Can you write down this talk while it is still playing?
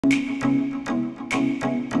So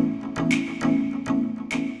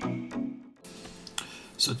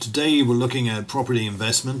today we're looking at property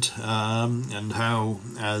investment and how,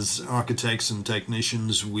 as architects and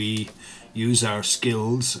technicians, we use our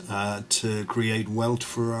skills to create wealth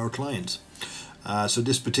for our clients. So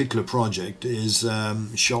this particular project is a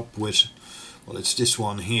shop with, well, it's this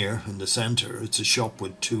one here in the center. It's a shop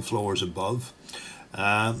with 2 floors above.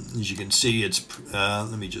 As you can see, it's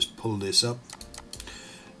let me just pull this up.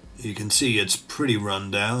 You can see it's pretty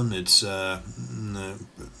run down. It's a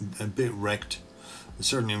bit wrecked.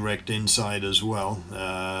 Certainly wrecked inside as well.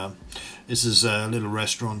 This is a little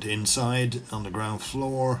restaurant inside on the ground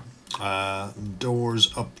floor,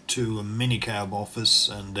 doors up to a minicab office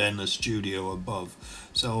and then a studio above.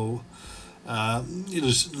 So it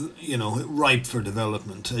is, you know, ripe for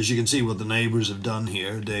development. As you can see what the neighbours have done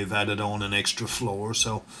here, they've added on an extra floor,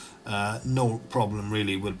 so no problem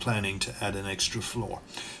really with planning to add an extra floor.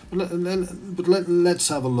 But let's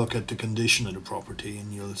have a look at the condition of the property,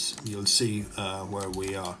 and you'll see where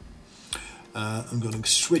we are. I'm going to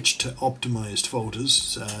switch to optimized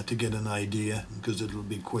photos to get an idea, because it'll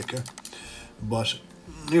be quicker. But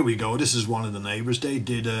here we go. This is one of the neighbours. They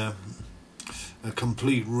did a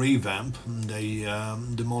complete revamp. They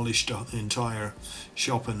demolished the entire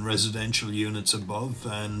shop and residential units above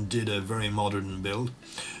and did a very modern build.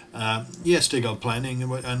 Yes, they got planning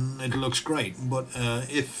and it looks great, but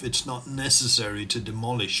if it's not necessary to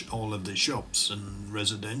demolish all of the shops and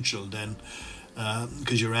residential, then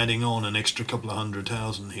because you're adding on an extra couple of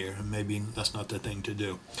 $100,000 here, and maybe that's not the thing to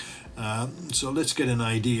do. So let's get an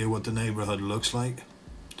idea what the neighborhood looks like.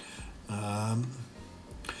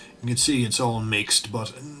 You can see it's all mixed,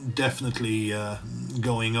 but definitely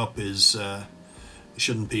going up is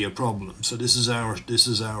shouldn't be a problem. So this is our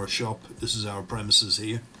shop. This is our premises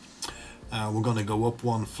here. We're going to go up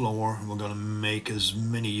 1 floor, and we're going to make as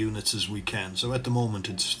many units as we can. So at the moment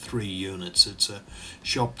it's 3 units. It's a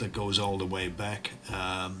shop that goes all the way back.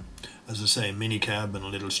 As I say, minicab and a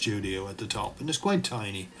little studio at the top, and it's quite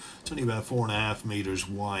tiny. It's only about 4.5 meters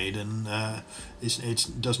wide, and it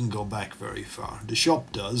doesn't go back very far. The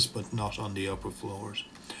shop does, but not on the upper floors.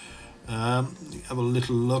 Have a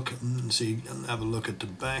little look and see. Have a look at the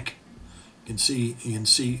back. You can see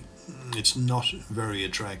it's not very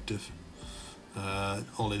attractive.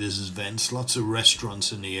 All it is vents. Lots of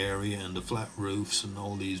restaurants in the area, and the flat roofs, and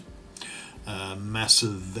all these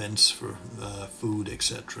massive vents for food,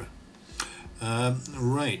 etc.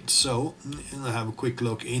 Right, so I'll have a quick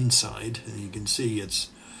look inside. You can see it's,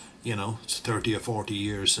 you know, it's 30 or 40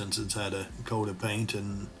 years since it's had a coat of paint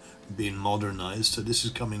and been modernized. So this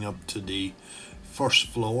is coming up to the 1st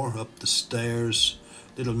floor, up the stairs,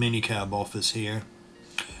 little minicab office here.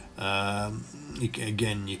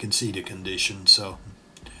 Again, you can see the condition. So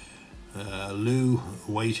loo,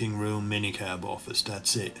 waiting room, minicab office,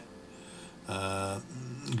 that's it.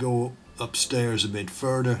 Go upstairs a bit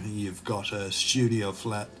further, you've got a studio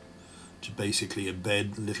flat, which is basically a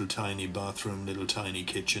bed, little tiny bathroom, little tiny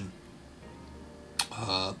kitchen.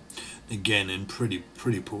 Again, in pretty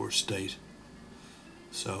poor state.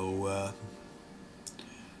 So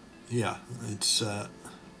yeah, it's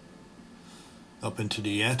up into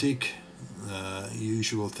the attic,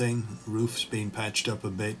 usual thing. Roof's been patched up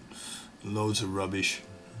a bit, loads of rubbish.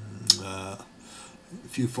 A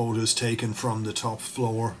few photos taken from the top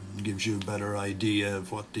floor gives you a better idea of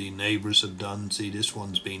what the neighbours have done. See, this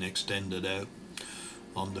one's been extended out.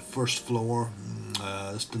 On the 1st floor,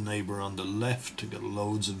 that's the neighbour on the left. Got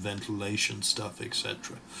loads of ventilation stuff,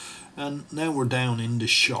 etc. And now we're down in the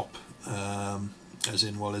shop. As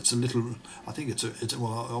in, well, it's a little, I think it's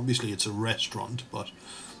well, obviously it's a restaurant, but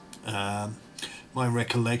my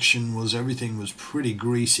recollection was everything was pretty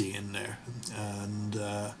greasy in there, and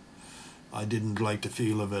I didn't like the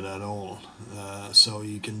feel of it at all. So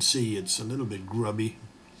you can see it's a little bit grubby.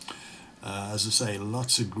 As I say,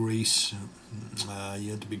 lots of grease.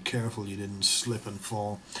 You had to be careful you didn't slip and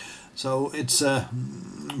fall. So it's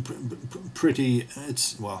pretty.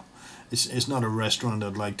 It's not a restaurant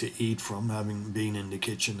I'd like to eat from, having been in the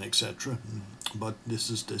kitchen, etc. But this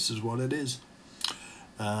is what it is.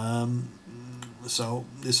 So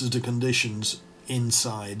this is the conditions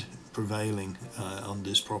inside prevailing on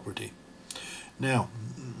this property. Now,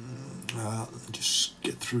 just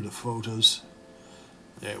get through the photos.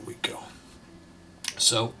 There we go.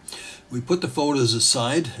 So we put the photos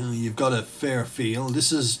aside, and you've got a fair feel.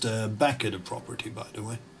 This is the back of the property, by the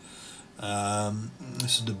way.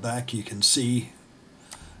 This is the back. You can see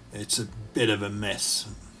it's a bit of a mess.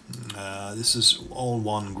 This is all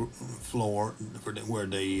 1 floor where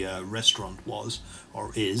the restaurant was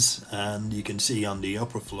or is, and you can see on the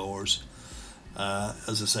upper floors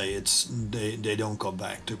As I say, they don't go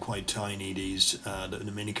back. They're quite tiny, these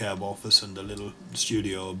the minicab office and the little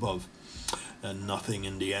studio above, and nothing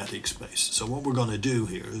in the attic space. So what we're going to do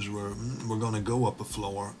here is we're going to go up a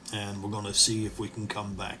floor and we're going to see if we can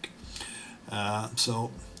come back.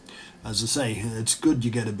 So as I say, it's good you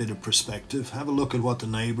get a bit of perspective. Have a look at what the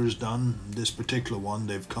neighbour's done. This particular one,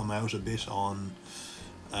 they've come out a bit on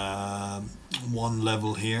one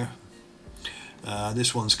level here.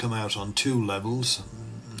 This one's come out on 2 levels,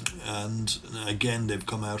 and again they've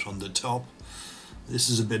come out on the top. This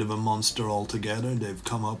is a bit of a monster altogether. They've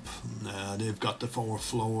come up, they've got the 4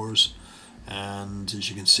 floors, and as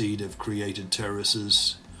you can see they've created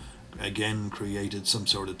terraces, again created some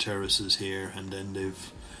sort of terraces here, and then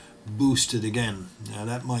they've boosted again. Now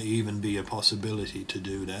that might even be a possibility to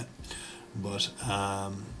do that, but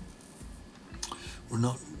we're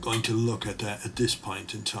not going to look at that at this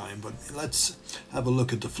point in time. But let's have a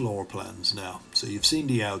look at the floor plans now. So you've seen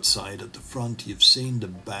the outside at the front, you've seen the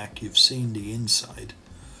back, you've seen the inside.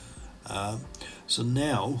 So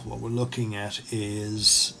now what we're looking at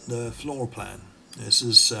is the floor plan. This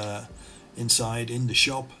is inside in the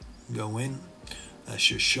shop. Go in, that's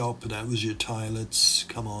your shop, that was your toilets,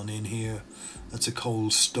 come on in here. That's a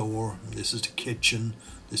cold store, this is the kitchen,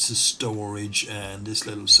 this is storage, and this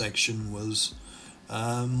little section was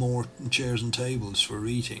more chairs and tables for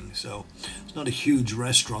eating. So it's not a huge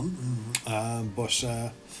restaurant, but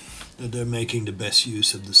they're making the best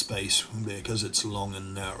use of the space because it's long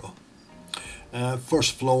and narrow.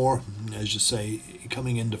 First floor, as you say,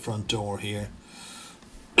 coming in the front door here,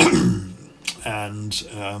 and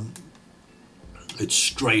it's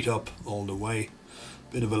straight up all the way.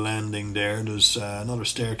 Bit of a landing there. There's another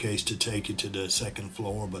staircase to take you to the 2nd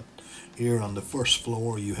floor, but here on the 1st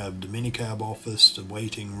floor you have the minicab office, the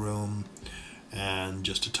waiting room, and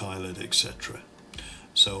just a toilet, etc.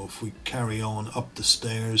 So if we carry on up the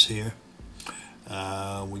stairs here,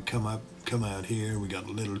 we come out here, we got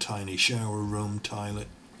a little tiny shower room, toilet,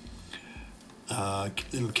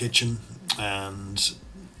 little kitchen, and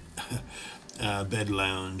bed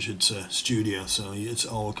lounge. It's a studio, so it's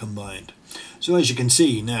all combined. So as you can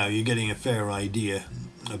see now, you're getting a fair idea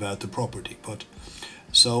about the property. But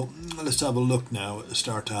so let's have a look now,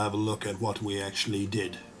 start to have a look at what we actually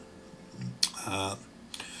did.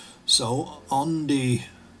 So on the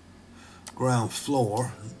ground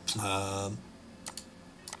floor,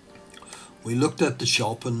 we looked at the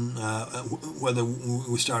shop, and whether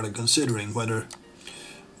we started considering whether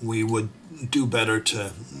we would do better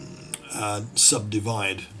to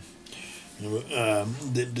subdivide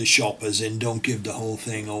the shop, as in don't give the whole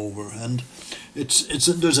thing over. And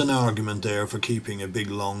there's an argument there for keeping a big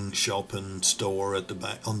long shop and store at the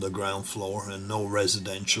back on the ground floor and no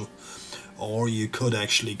residential, or you could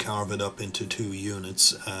actually carve it up into 2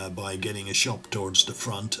 units by getting a shop towards the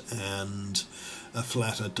front and a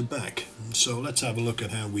flat at the back. So let's have a look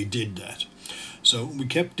at how we did that. So we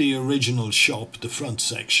kept the original shop, the front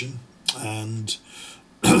section, and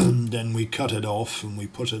then we cut it off and we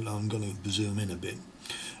put it, I'm going to zoom in a bit,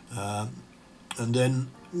 and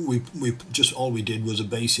then we just, all we did was a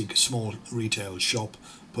basic small retail shop,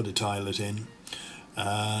 put a toilet in,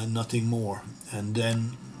 nothing more, and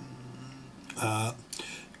then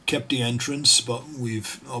kept the entrance, but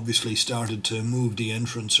we've obviously started to move the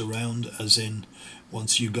entrance around, as in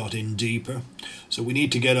once you got in deeper. So we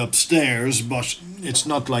need to get upstairs, but it's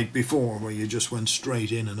not like before where you just went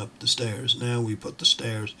straight in and up the stairs. Now we put the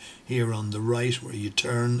stairs here on the right where you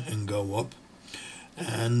turn and go up.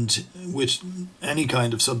 And with any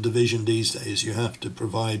kind of subdivision these days, you have to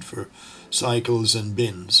provide for cycles and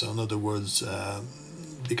bins. So in other words,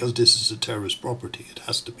 because this is a terrace property, it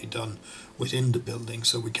has to be done within the building,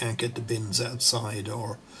 so we can't get the bins outside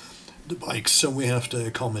or the bikes, so we have to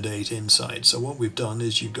accommodate inside. So what we've done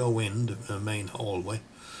is you go in the main hallway,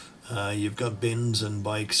 you've got bins and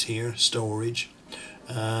bikes here, storage,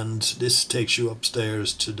 and this takes you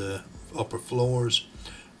upstairs to the upper floors,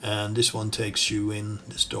 and this one takes you in,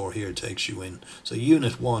 this door here takes you in. So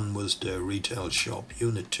unit 1 was the retail shop.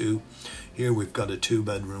 Unit 2, here we've got a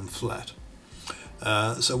 2-bedroom flat.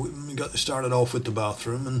 So we got started off with the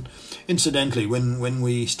bathroom, and incidentally, when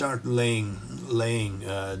we start laying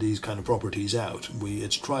these kind of properties out,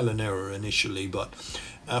 it's trial and error initially, but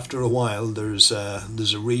after a while there's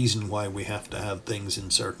a reason why we have to have things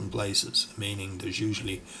in certain places, meaning there's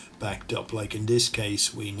usually backed up. Like in this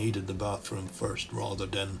case, we needed the bathroom first rather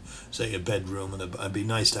than say a bedroom, and it'd be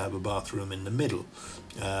nice to have a bathroom in the middle,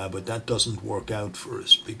 but that doesn't work out for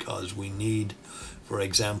us because we need, for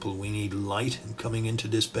example, we need light coming into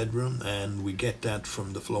this bedroom, and we get that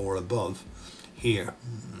from the floor above here.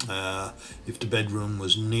 If the bedroom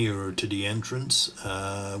was nearer to the entrance,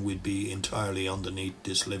 we'd be entirely underneath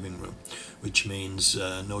this living room, which means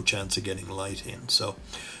no chance of getting light in. So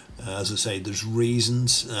as I say, there's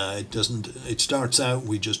reasons. It starts out,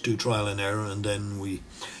 we just do trial and error, and then we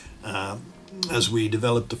as we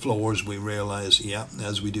develop the floors, we realize,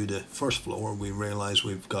 as we do the first floor, we realize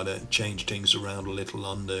we've got to change things around a little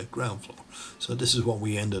on the ground floor. So this is what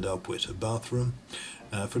we ended up with: a bathroom.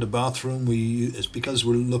 For the bathroom, it's because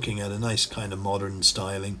we're looking at a nice kind of modern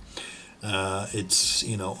styling. It's,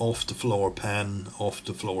 you know, off the floor pan, off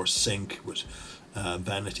the floor sink with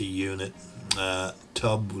vanity unit.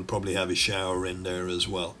 Tub will probably have a shower in there as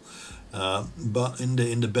well. But in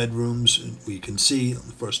the bedrooms, we can see,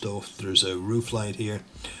 first off, there's a roof light here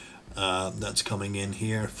that's coming in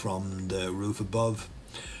here from the roof above.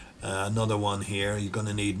 Another one here. You're going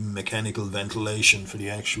to need mechanical ventilation for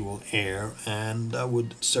the actual air, and I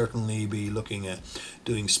would certainly be looking at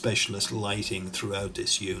doing specialist lighting throughout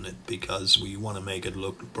this unit, because we want to make it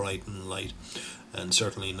look bright and light, and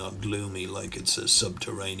certainly not gloomy like it's a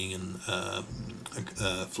subterranean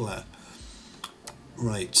flat.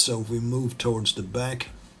 Right, so if we move towards the back,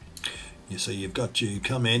 so you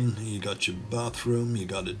come in, you got your bathroom, you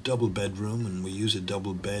got a double bedroom, and we use a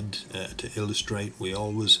double bed to illustrate. We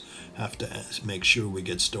always have to make sure we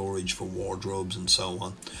get storage for wardrobes and so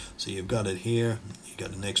on. So you've got it here, you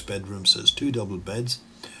got the next bedroom, says 2 double beds,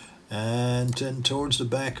 and then towards the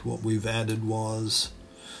back what we've added was,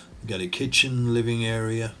 you got a kitchen living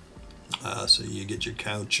area, so you get your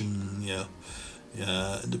couch and, you know,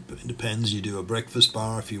 it depends. You do a breakfast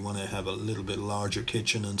bar if you want to have a little bit larger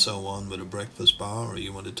kitchen and so on with a breakfast bar, or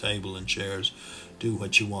you want a table and chairs, do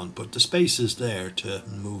what you want, but the space is there to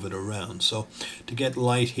move it around. So to get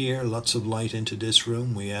light here, lots of light into this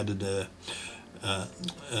room, we added a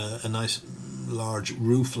nice large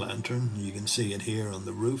roof lantern. You can see it here on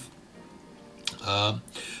the roof. And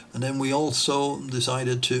then we also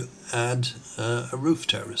decided to add a roof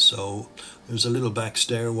terrace, so there's a little back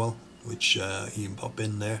stairwell which you can pop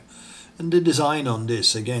in there. And the design on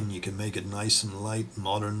this, again, you can make it nice and light,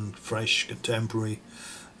 modern, fresh, contemporary.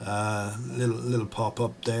 Little pop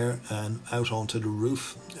up there and out onto the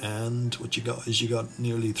roof, and what you got is you got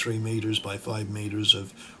nearly 3 meters by 5 meters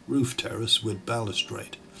of roof terrace with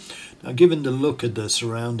balustrade. Now, given the look at the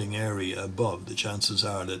surrounding area above, the chances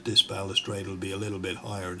are that this balustrade will be a little bit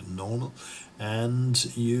higher than normal,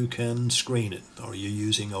 and you can screen it, or you're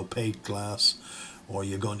using opaque glass, or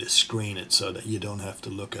you're going to screen it so that you don't have to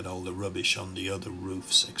look at all the rubbish on the other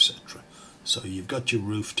roofs, etc. So you've got your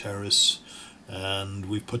roof terrace, and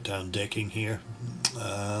we've put down decking here,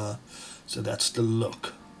 so that's the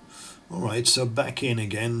look. Alright, so back in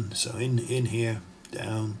again, so in here,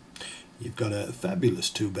 down, you've got a fabulous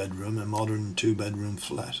 2-bedroom, a modern 2-bedroom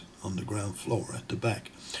flat on the ground floor at the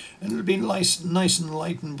back, and it'll be nice and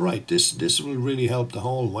light and bright. This will really help the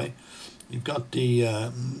hallway. You've got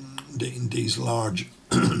these large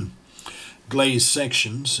glazed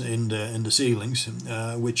sections in the ceilings,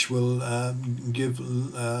 which will give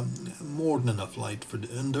more than enough light for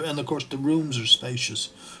and of course the rooms are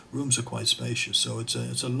spacious. Rooms are quite spacious, so it's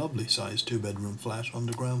a lovely sized 2-bedroom flat on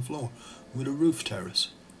the ground floor with a roof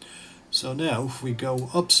terrace. So now if we go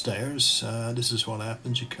upstairs, this is what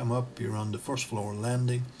happens. You come up, you're on the first floor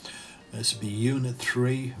landing. This will be unit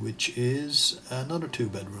 3, which is another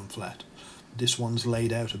 2-bedroom flat. This one's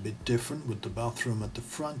laid out a bit different with the bathroom at the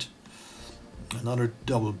front. Another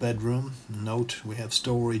double bedroom. Note we have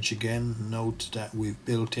storage again. Note that we've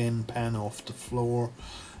built in pan off the floor,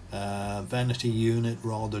 vanity unit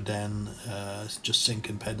rather than just sink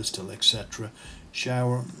and pedestal, etc.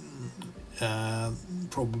 Shower,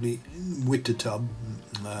 probably with the tub.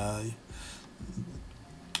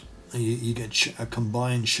 You get a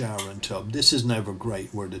combined shower and tub. This is never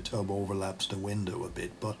great where the tub overlaps the window a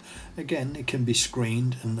bit, but again it can be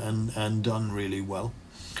screened and done really well.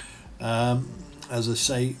 As I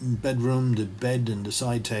say, bedroom, the bed and the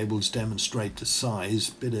side tables demonstrate the size,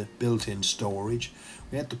 bit of built-in storage.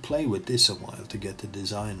 We had to play with this a while to get the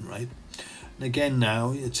design right. And again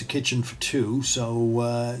now, it's a kitchen for 2, so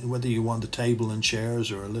whether you want a table and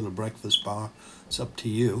chairs or a little breakfast bar, it's up to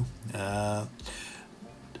you.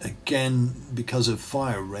 Again, because of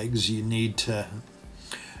fire regs, you need to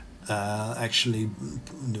actually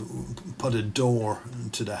put a door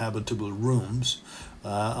to the habitable rooms.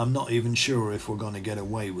 I'm not even sure if we're going to get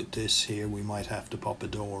away with this here. We might have to pop a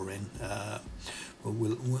door in, but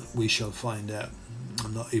we shall find out.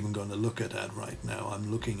 I'm not even going to look at that right now. I'm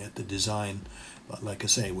looking at the design, but like I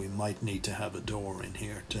say, we might need to have a door in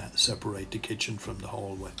here to separate the kitchen from the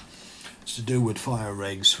hallway. It's to do with fire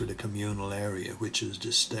regs for the communal area, which is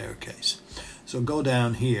this staircase. So go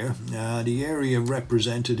down here. The area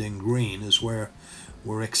represented in green is where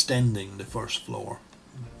we're extending the first floor.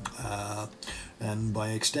 And by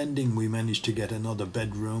extending we managed to get another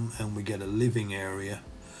bedroom, and we get a living area,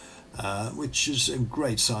 which is a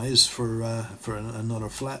great size for another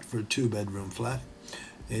flat, for a 2-bedroom flat.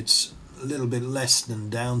 It's a little bit less than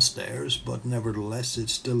downstairs, but nevertheless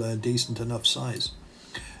it's still a decent enough size.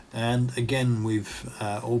 And again, we've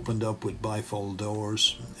opened up with bifold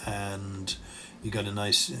doors, and you got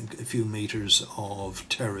a few meters of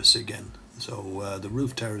terrace again. So the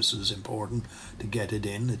roof terrace is important to get it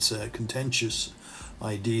in. It's a contentious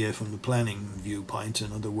idea from the planning viewpoint.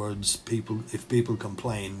 In other words, if people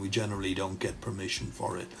complain, we generally don't get permission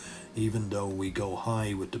for it, even though we go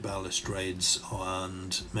high with the balustrades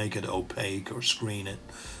and make it opaque or screen it.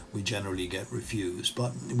 We generally get refused,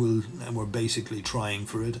 but we're basically trying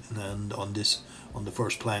for it, and on the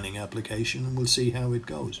first planning application, and we'll see how it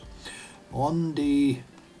goes. On the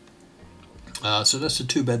so that's a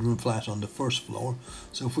 2-bedroom flat on the first floor.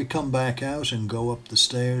 So if we come back out and go up the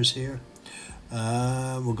stairs here,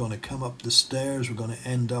 we're going to come up the stairs. We're going to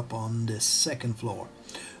end up on the second floor.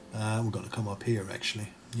 We're going to come up here actually.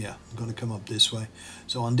 Yeah, I'm going to come up this way.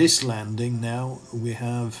 So on this landing now we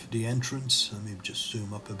have the entrance. Let me just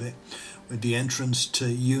zoom up a bit. With the entrance to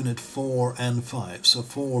unit 4 and 5. So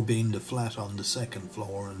 4 being the flat on the second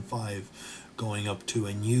floor, and 5 going up to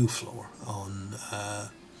a new floor on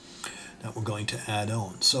that we're going to add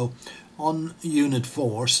on. So on unit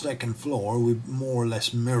 4, second floor, we've more or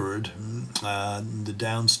less mirrored the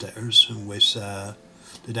downstairs with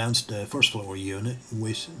the first floor unit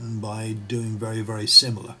by doing very, very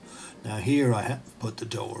similar. Now here I have put the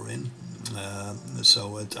door in,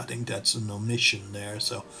 so I think that's an omission there,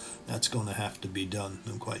 so that's going to have to be done.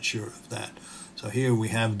 I'm quite sure of that. So here we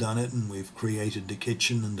have done it, and we've created the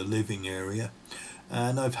kitchen and the living area.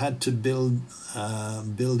 And I've had to build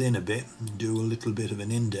in a bit, do a little bit of an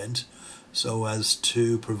indent, so as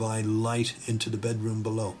to provide light into the bedroom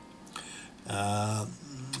below.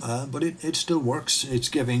 But it still works. It's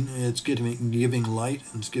giving light,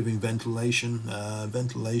 and it's giving ventilation.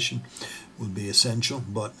 Ventilation would be essential,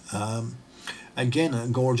 but again, a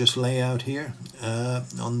gorgeous layout here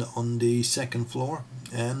on the second floor,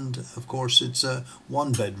 and of course it's a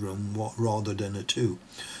 1-bedroom rather than a 2.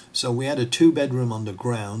 So we had a 2-bedroom on the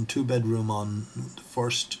ground, 2-bedroom on the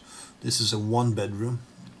first. This is a 1-bedroom,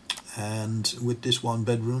 and with this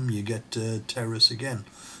 1-bedroom you get terrace again.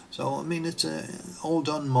 So I mean, it's all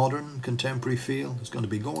done modern, contemporary feel. It's going to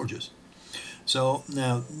be gorgeous. So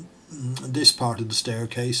now this part of the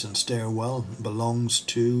staircase and stairwell belongs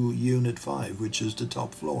to unit 5, which is the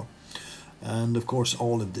top floor. And of course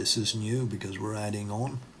all of this is new because we're adding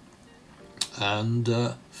on. And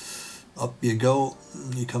up you go,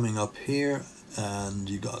 you're coming up here, and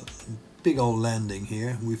you got a big old landing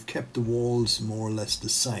here. We've kept the walls more or less the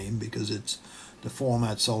same because the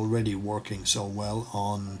format's already working so well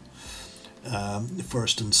on the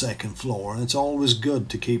first and second floor, and it's always good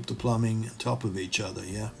to keep the plumbing on top of each other.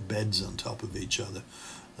 Yeah, beds on top of each other,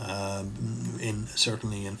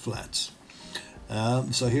 certainly in flats.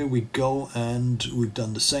 So here we go, and we've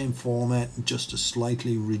done the same format, just a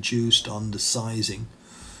slightly reduced on the sizing,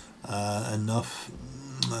 enough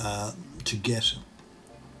to get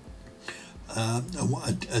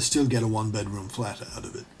still get a 1-bedroom flat out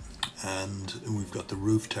of it. And we've got the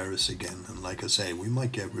roof terrace again, and like I say, we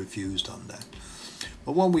might get refused on that.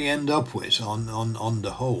 But what we end up with on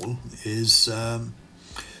the whole is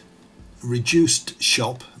reduced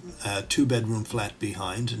shop, 2-bedroom flat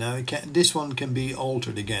behind. Now this one can be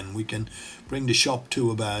altered again. We can bring the shop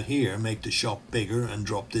to about here, make the shop bigger, and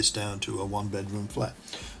drop this down to a 1-bedroom flat.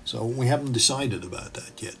 So we haven't decided about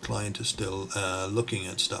that yet. Client is still looking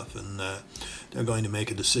at stuff, and they're going to make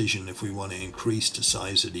a decision if we want to increase the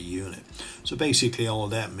size of the unit. So basically all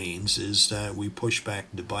that means is that we push back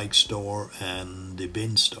the bike store and the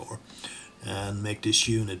bin store and make this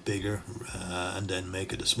unit bigger, and then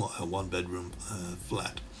make it a 1-bedroom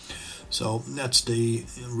flat. So that's the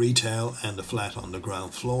retail and the flat on the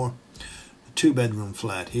ground floor. 2-bedroom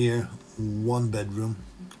flat here, 1-bedroom,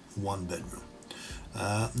 1-bedroom.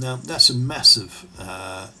 Now that's a massive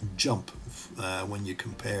jump when you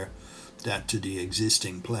compare that to the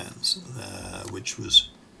existing plans, which was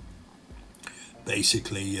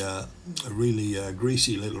basically a really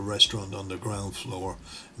greasy little restaurant on the ground floor,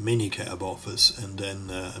 mini cab office, and then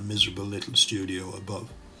a miserable little studio above.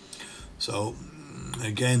 So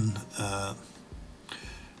again,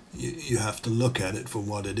 you have to look at it for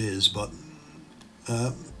what it is, but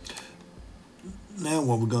now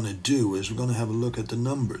what we're going to do is we're going to have a look at the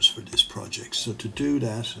numbers for this project. So to do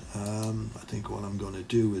that, I think what I'm going to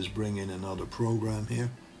do is bring in another program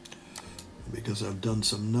here, because I've done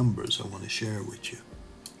some numbers I want to share with you.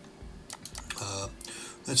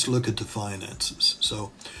 Let's look at the finances.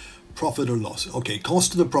 So profit or loss. Okay,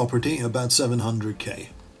 cost of the property about 700k.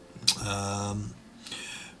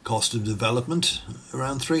 Cost of development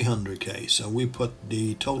around 300k. So we put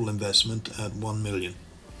the total investment at 1 million.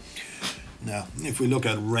 Now, if we look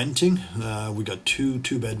at renting, we got two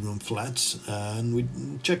bedroom flats, and we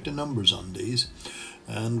check the numbers on these,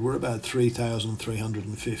 and we're about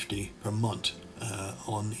 3,350 per month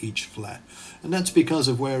on each flat. And that's because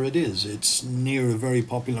of where it is. It's near a very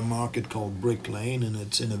popular market called Brick Lane, and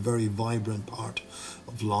it's in a very vibrant part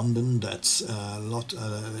of London. That's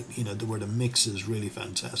where the mix is really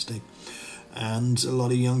fantastic. And a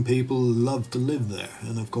lot of young people love to live there,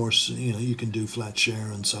 and of course, you can do flat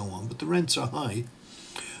share and so on, but the rents are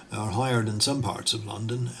higher than some parts of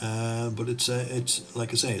London. But it's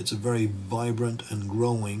like I say, it's a very vibrant and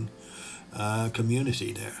growing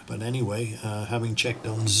community there. But anyway, having checked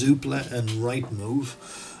on Zoopla and Rightmove,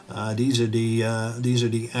 these are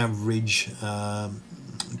the average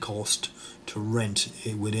cost to rent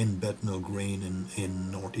within Bethnal Green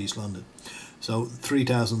in northeast London. So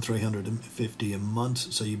 3,350 a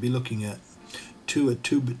month. So you'd be looking at two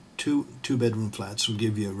bedroom flats will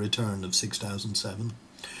give you a return of 6,007,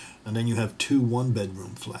 and then you have 2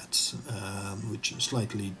 1-bedroom flats, which is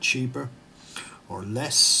slightly cheaper or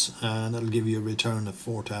less, and that'll give you a return of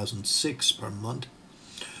 4,006 per month.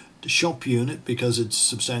 The shop unit, because it's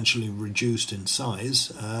substantially reduced in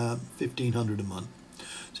size, 1,500 a month.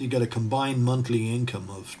 So you get a combined monthly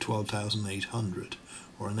income of 12,800.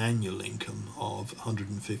 or an annual income of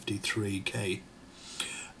 153k.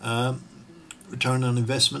 Return on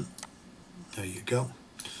investment, there you go,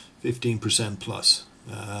 15% plus.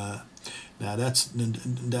 Now that's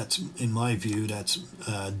in my view, that's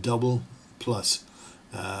double plus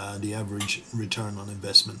the average return on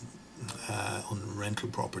investment on rental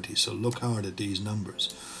property. So look hard at these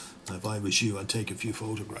numbers. If I was you, I'd take a few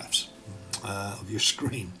photographs of your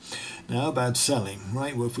screen. Now about selling,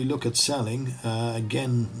 right? Well, if we look at selling,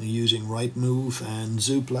 again using Rightmove and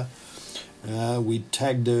Zoopla, we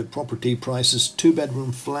tagged the property prices.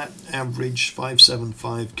 2-bedroom flat, average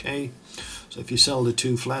 575k. So if you sell the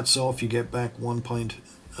 2 flats off, you get back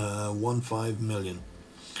 1.15 million.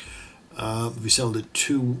 If you sell the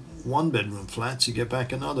 2 1-bedroom flats, you get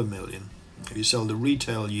back another million. If you sell the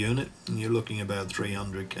retail unit, you're looking about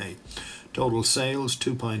 300k. Total sales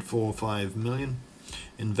 2.45 million.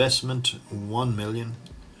 Investment 1 million.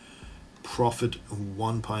 Profit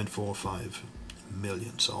 1.45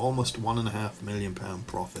 million. So almost £1.5 million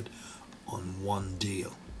profit on one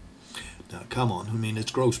deal. Now come on, I mean,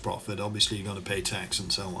 it's gross profit. Obviously you're going to pay tax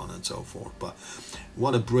and so on and so forth, but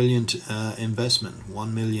what a brilliant investment.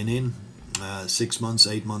 1 million in, 6 months,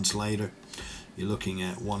 8 months later, you're looking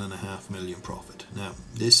at 1.5 million profit. Now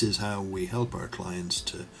this is how we help our clients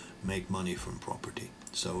to make money from property.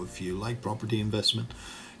 So if you like property investment,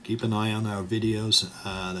 keep an eye on our videos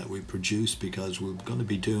that we produce, because we're going to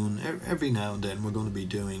be doing, every now and then we're going to be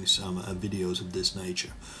doing some videos of this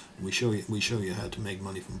nature. We show you how to make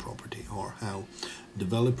money from property, or how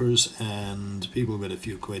developers and people with a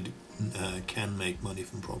few quid can make money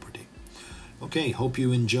from property. Okay, hope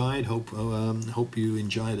you enjoyed. Hope you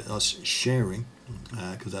enjoyed us sharing,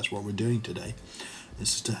 because that's what we're doing today.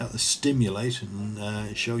 This is to help stimulate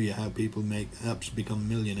and show you how people become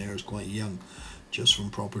millionaires quite young, just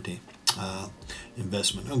from property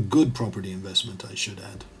investment. Oh, good property investment, I should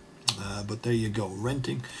add. But there you go.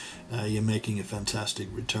 Renting, you're making a fantastic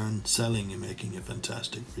return. Selling, you're making a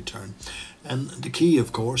fantastic return. And the key,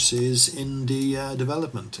 of course, is in the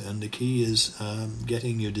development. And the key is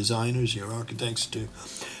getting your designers, your architects to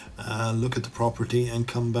look at the property and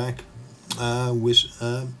come back with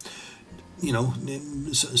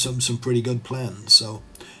some pretty good plans. So,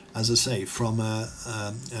 as I say, from a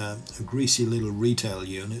greasy little retail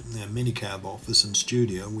unit, a minicab office and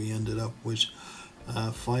studio, we ended up with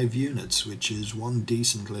 5 units, which is one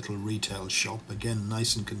decent little retail shop, again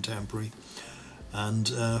nice and contemporary, and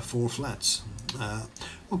 4 flats.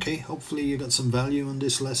 Okay, hopefully you got some value in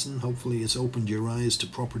this lesson. Hopefully it's opened your eyes to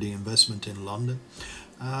property investment in London.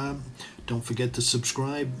 Don't forget to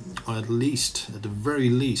subscribe, or at the very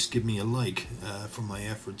least, give me a like for my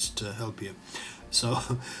efforts to help you.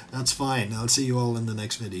 So that's fine. I'll see you all in the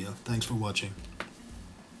next video. Thanks for watching.